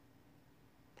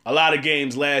a lot of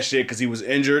games last year because he was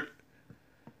injured.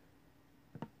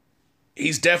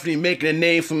 He's definitely making a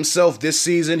name for himself this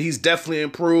season. He's definitely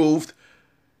improved.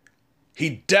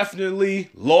 He definitely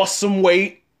lost some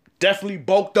weight. Definitely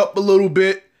bulked up a little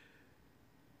bit.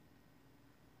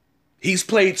 He's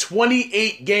played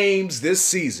 28 games this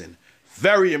season.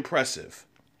 Very impressive.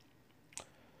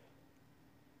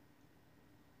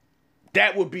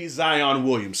 That would be Zion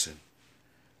Williamson.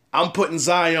 I'm putting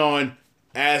Zion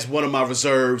as one of my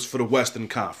reserves for the Western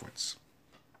Conference.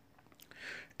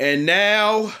 And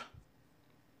now,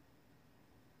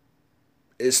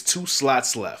 it's 2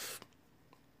 slots left.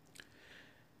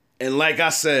 And like I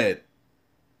said,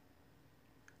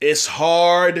 it's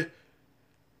hard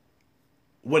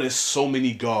when it's so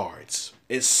many guards.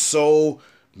 It's so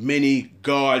many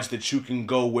guards that you can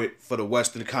go with for the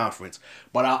Western Conference.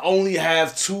 But I only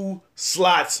have 2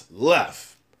 slots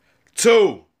left.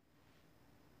 2.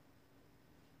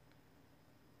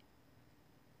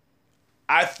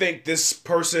 I think this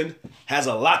person has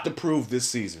a lot to prove this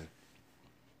season.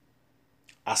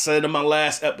 I said it in my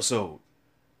last episode.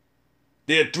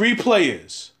 There are 3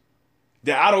 players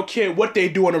that I don't care what they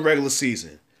do in the regular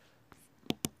season.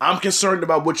 I'm concerned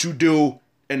about what you do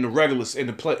in the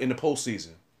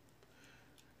postseason.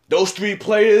 Those 3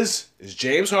 players is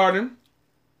James Harden,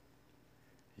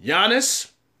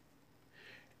 Giannis,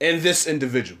 and this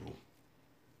individual.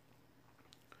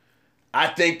 I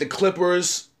think the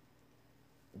Clippers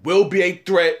will be a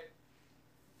threat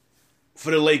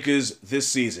for the Lakers this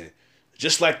season,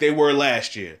 just like they were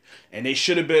last year. And they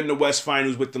should have been in the West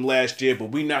Finals with them last year,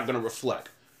 but we're not going to reflect.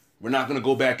 We're not going to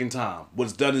go back in time.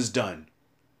 What's done is done.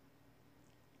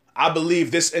 I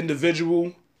believe this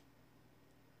individual,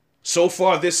 so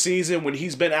far this season, when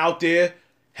he's been out there,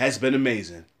 has been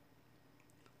amazing.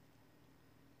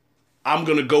 I'm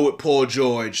going to go with Paul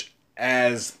George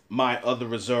as my other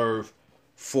reserve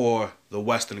for the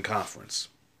Western Conference.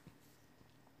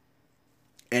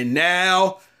 And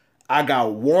now I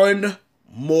got one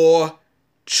more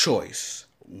choice.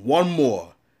 One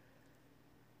more.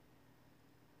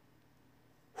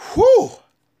 Whew.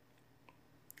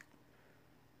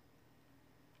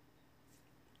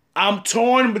 I'm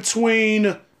torn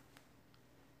between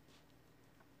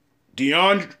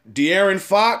De'Aaron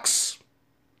Fox.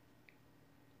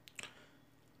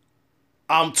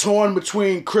 I'm torn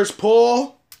between Chris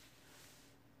Paul.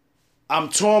 I'm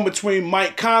torn between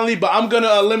Mike Conley, but I'm going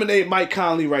to eliminate Mike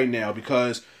Conley right now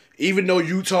because even though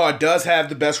Utah does have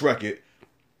the best record,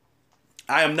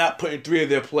 I am not putting 3 of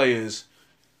their players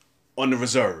on the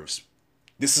reserves.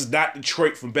 This is not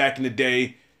Detroit from back in the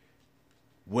day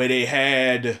where they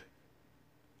had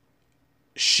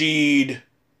Sheed,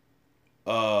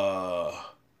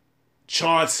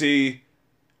 Chauncey,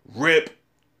 Rip,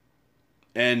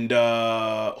 and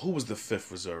who was the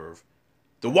 5th reserve?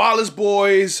 The Wallace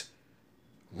boys,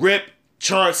 Rip,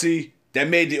 Chauncey, that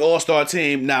made the All-Star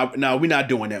team. Now we're not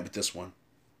doing that with this one.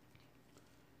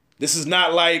 This is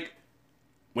not like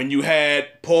when you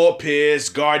had Paul Pierce,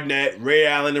 Garnett, Ray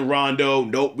Allen, and Rondo.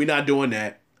 Nope, we're not doing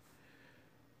that.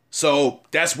 So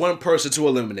that's one person to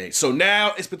eliminate. So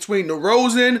now it's between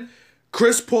DeRozan,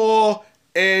 Chris Paul,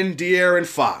 and De'Aaron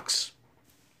Fox.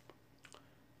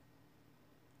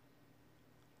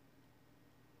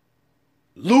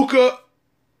 Luka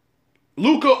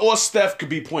or Steph could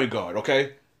be point guard,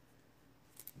 okay?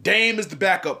 Dame is the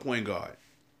backup point guard.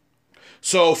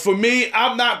 So for me,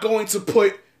 I'm not going to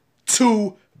put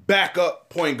 2 backup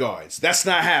point guards. That's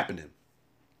not happening.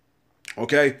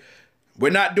 Okay?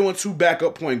 We're not doing 2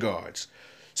 backup point guards.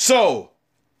 So,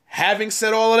 having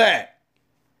said all of that,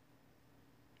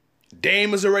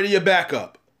 Dame is already a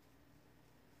backup.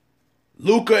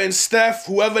 Luka and Steph,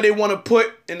 whoever they want to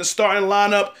put in the starting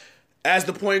lineup as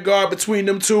the point guard between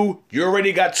them two, you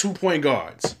already got 2 point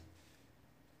guards.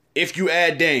 If you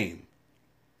add Dame.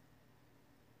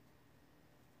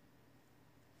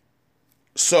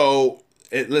 So,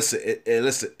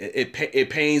 it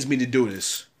pains me to do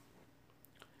this.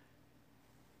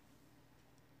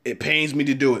 It pains me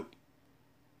to do it.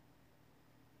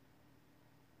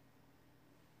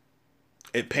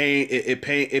 It pains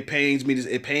me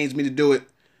to do it.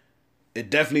 It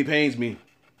definitely pains me.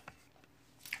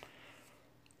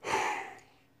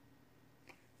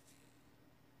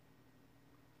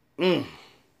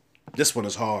 This one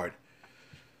is hard.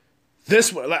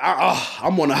 This one,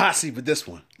 I'm on the hot seat with this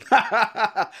one.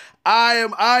 I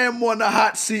am on the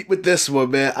hot seat with this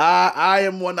one, man. I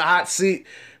am on the hot seat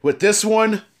with this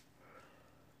one.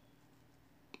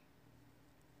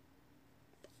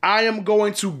 I am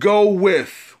going to go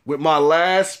with my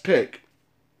last pick.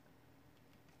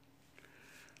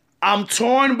 I'm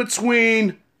torn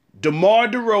between DeMar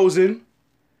DeRozan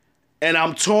and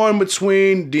I'm torn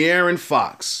between De'Aaron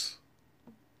Fox.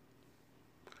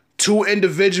 2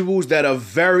 individuals that are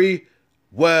very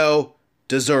well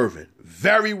deserving.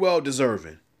 Very well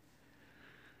deserving.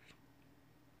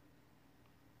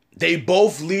 They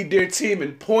both lead their team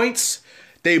in points.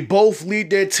 They both lead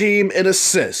their team in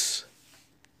assists.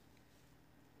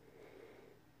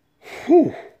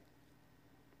 Whew.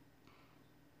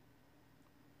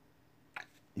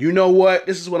 You know what?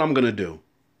 This is what I'm going to do.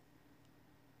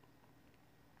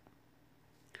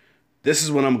 This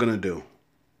is what I'm going to do.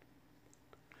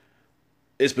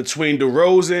 It's between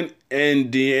DeRozan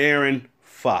and De'Aaron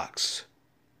Fox.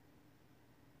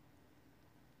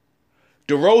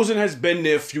 DeRozan has been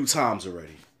there a few times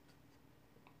already.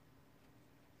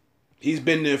 He's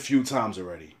been there a few times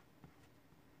already.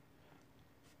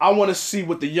 I want to see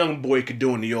what the young boy could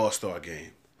do in the All-Star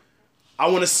game. I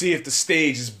want to see if the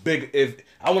stage is big.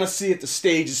 I want to see if the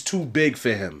stage is too big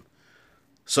for him.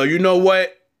 So you know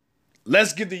what?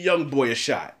 Let's give the young boy a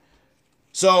shot.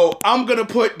 So I'm going to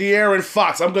put De'Aaron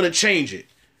Fox. I'm going to change it.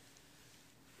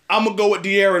 I'm going to go with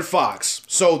De'Aaron Fox.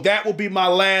 So that will be my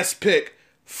last pick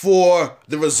for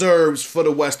the reserves for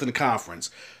the Western Conference.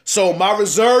 So my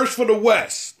reserves for the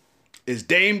West is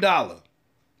Dame Dollar,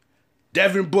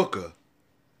 Devin Booker,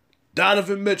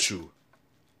 Donovan Mitchell,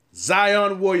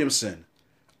 Zion Williamson,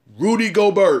 Rudy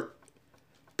Gobert,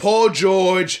 Paul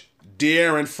George,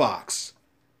 De'Aaron Fox.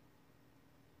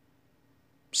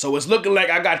 So it's looking like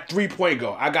I got 3 point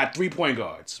guards. I got 3 point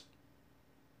guards.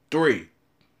 3.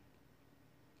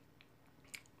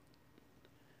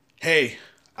 Hey,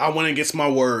 I went against my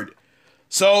word.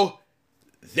 So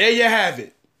there you have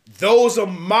it. Those are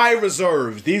my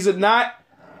reserves. These are not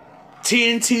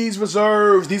TNT's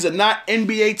reserves. These are not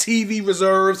NBA TV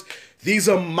reserves. These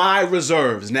are my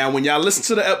reserves. Now, when y'all listen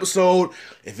to the episode,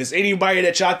 if it's anybody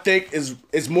that y'all think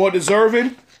is more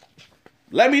deserving,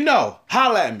 let me know.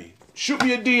 Holla at me. Shoot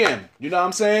me a DM. You know what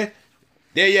I'm saying?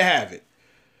 There you have it.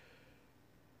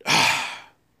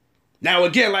 Now,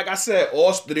 again, like I said,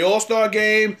 the All-Star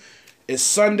game is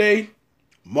Sunday,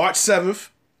 March 7th.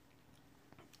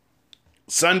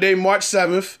 Sunday, March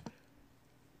 7th.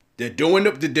 They're doing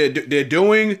the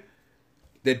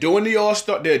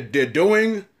All-Star. They're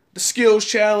doing the skills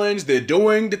challenge. They're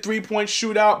doing the 3-point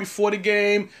shootout before the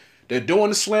game. They're doing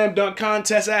the slam dunk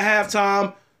contest at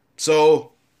halftime.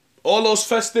 So all those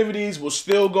festivities will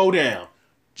still go down,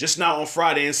 just not on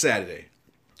Friday and Saturday.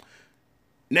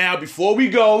 Now, before we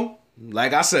go,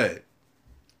 like I said,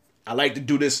 I like to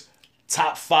do this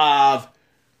top 5,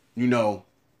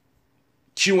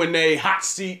 Q&A hot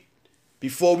seat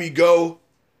before we go.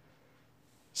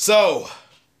 So,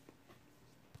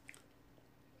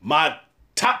 my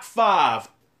top 5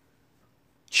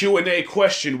 Q&A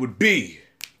question would be,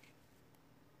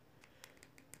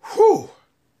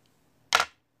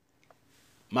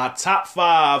 my top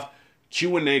 5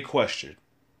 Q&A question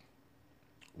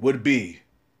would be,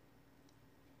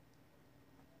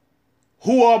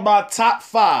 who are my top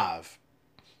 5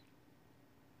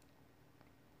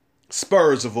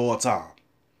 Spurs of all time?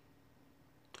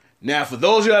 Now, for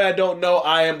those of y'all that don't know,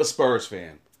 I am a Spurs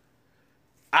fan.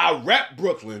 I rep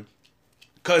Brooklyn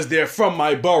because they're from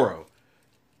my borough.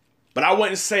 But I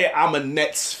wouldn't say I'm a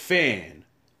Nets fan.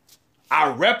 I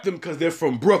rep them because they're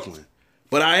from Brooklyn.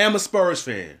 But I am a Spurs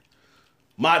fan.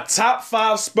 My top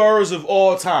 5 Spurs of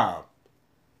all time.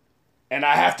 And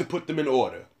I have to put them in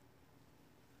order.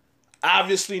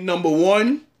 Obviously, number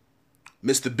 1,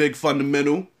 Mr. Big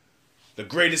Fundamental, the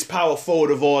greatest power forward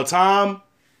of all time.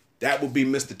 That would be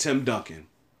Mr. Tim Duncan.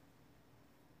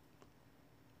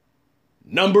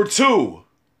 Number 2,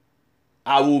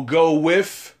 I will go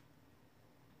with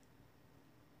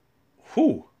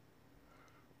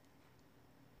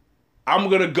I'm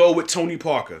going to go with Tony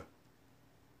Parker.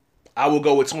 I will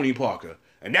go with Tony Parker.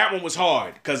 And that one was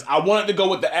hard because I wanted to go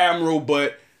with the Admiral,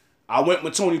 but I went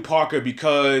with Tony Parker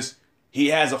because he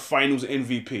has a Finals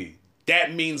MVP.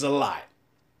 That means a lot.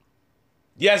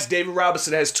 Yes, David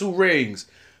Robinson has 2 rings,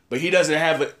 but he doesn't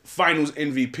have a Finals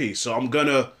MVP. So I'm going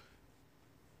to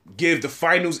give the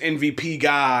Finals MVP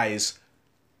guys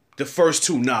the first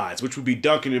 2 nods, which would be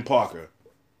Duncan and Parker.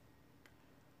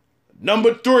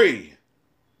 Number 3,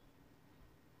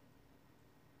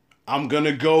 I'm going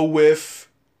to go with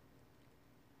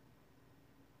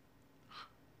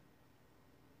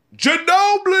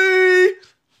Ginobili.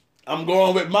 I'm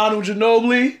going with Manu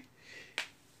Ginobili.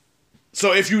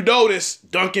 So if you notice,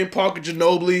 Duncan, Parker,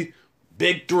 Ginobili,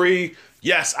 big 3.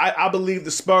 Yes, I believe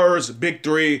the Spurs big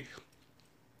 3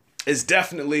 is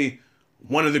definitely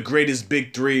one of the greatest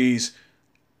big 3s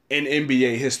in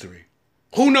NBA history.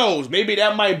 Who knows? Maybe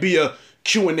that might be a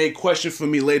Q&A question for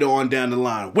me later on down the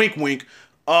line. Wink, wink.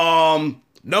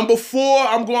 Number 4,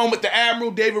 I'm going with the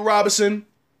Admiral, David Robinson.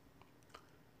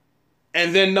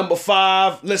 And then number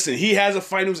 5, listen, he has a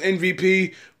Finals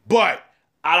MVP, but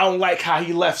I don't like how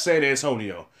he left San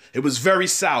Antonio. It was very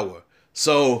sour.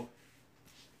 So,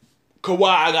 Kawhi,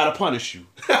 I gotta punish you.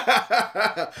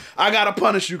 I gotta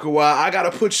punish you, Kawhi. I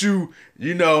gotta put you,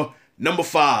 number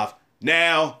 5.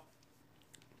 Now,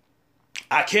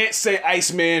 I can't say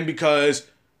Iceman because,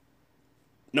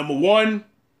 number 1,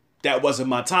 that wasn't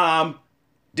my time.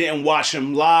 Didn't watch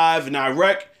him live in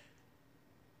Iraq.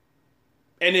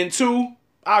 And then 2,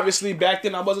 obviously back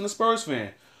then I wasn't a Spurs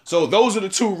fan. So those are the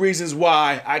 2 reasons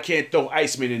why I can't throw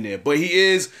Iceman in there. But he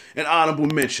is an honorable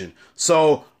mention.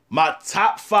 So my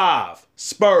top 5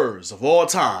 Spurs of all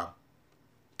time: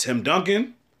 Tim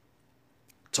Duncan,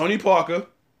 Tony Parker,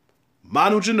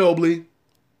 Manu Ginobili,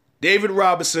 David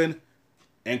Robinson,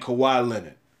 and Kawhi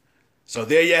Leonard. So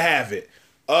there you have it.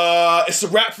 It's a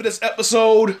wrap for this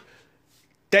episode.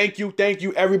 Thank you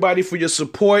everybody for your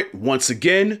support. Once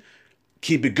again,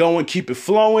 keep it going, keep it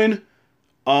flowing.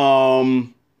 Y'all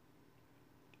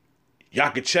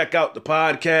can check out the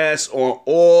podcast on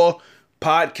all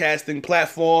podcasting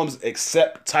platforms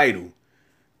except Tidal.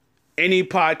 Any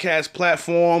podcast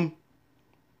platform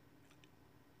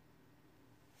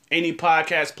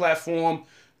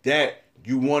that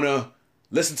you want to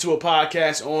listen to a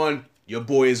podcast on, your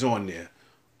boy is on there.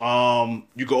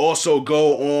 You can also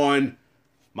go on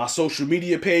my social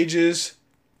media pages: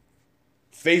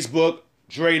 Facebook,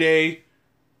 Dre Day,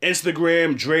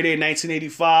 Instagram, Dre Day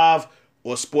 1985,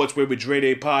 or Sportswear with Dre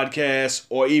Day Podcast,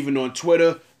 or even on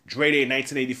Twitter, Dre Day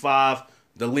 1985.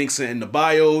 The links are in the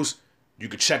bios. You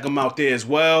can check them out there as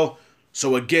well.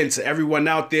 So again, to everyone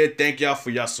out there, thank y'all for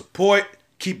your support.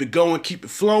 Keep it going, keep it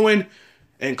flowing.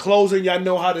 In closing, y'all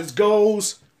know how this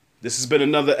goes. This has been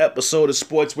another episode of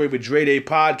Sportswear with Dre Day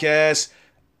Podcast.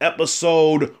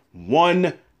 Episode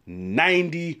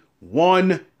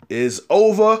 191 is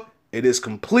over. It is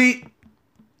complete.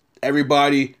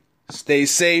 Everybody, stay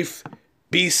safe.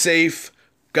 Be safe.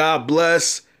 God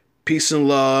bless. Peace and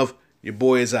love. Your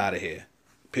boy is out of here.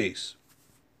 Peace.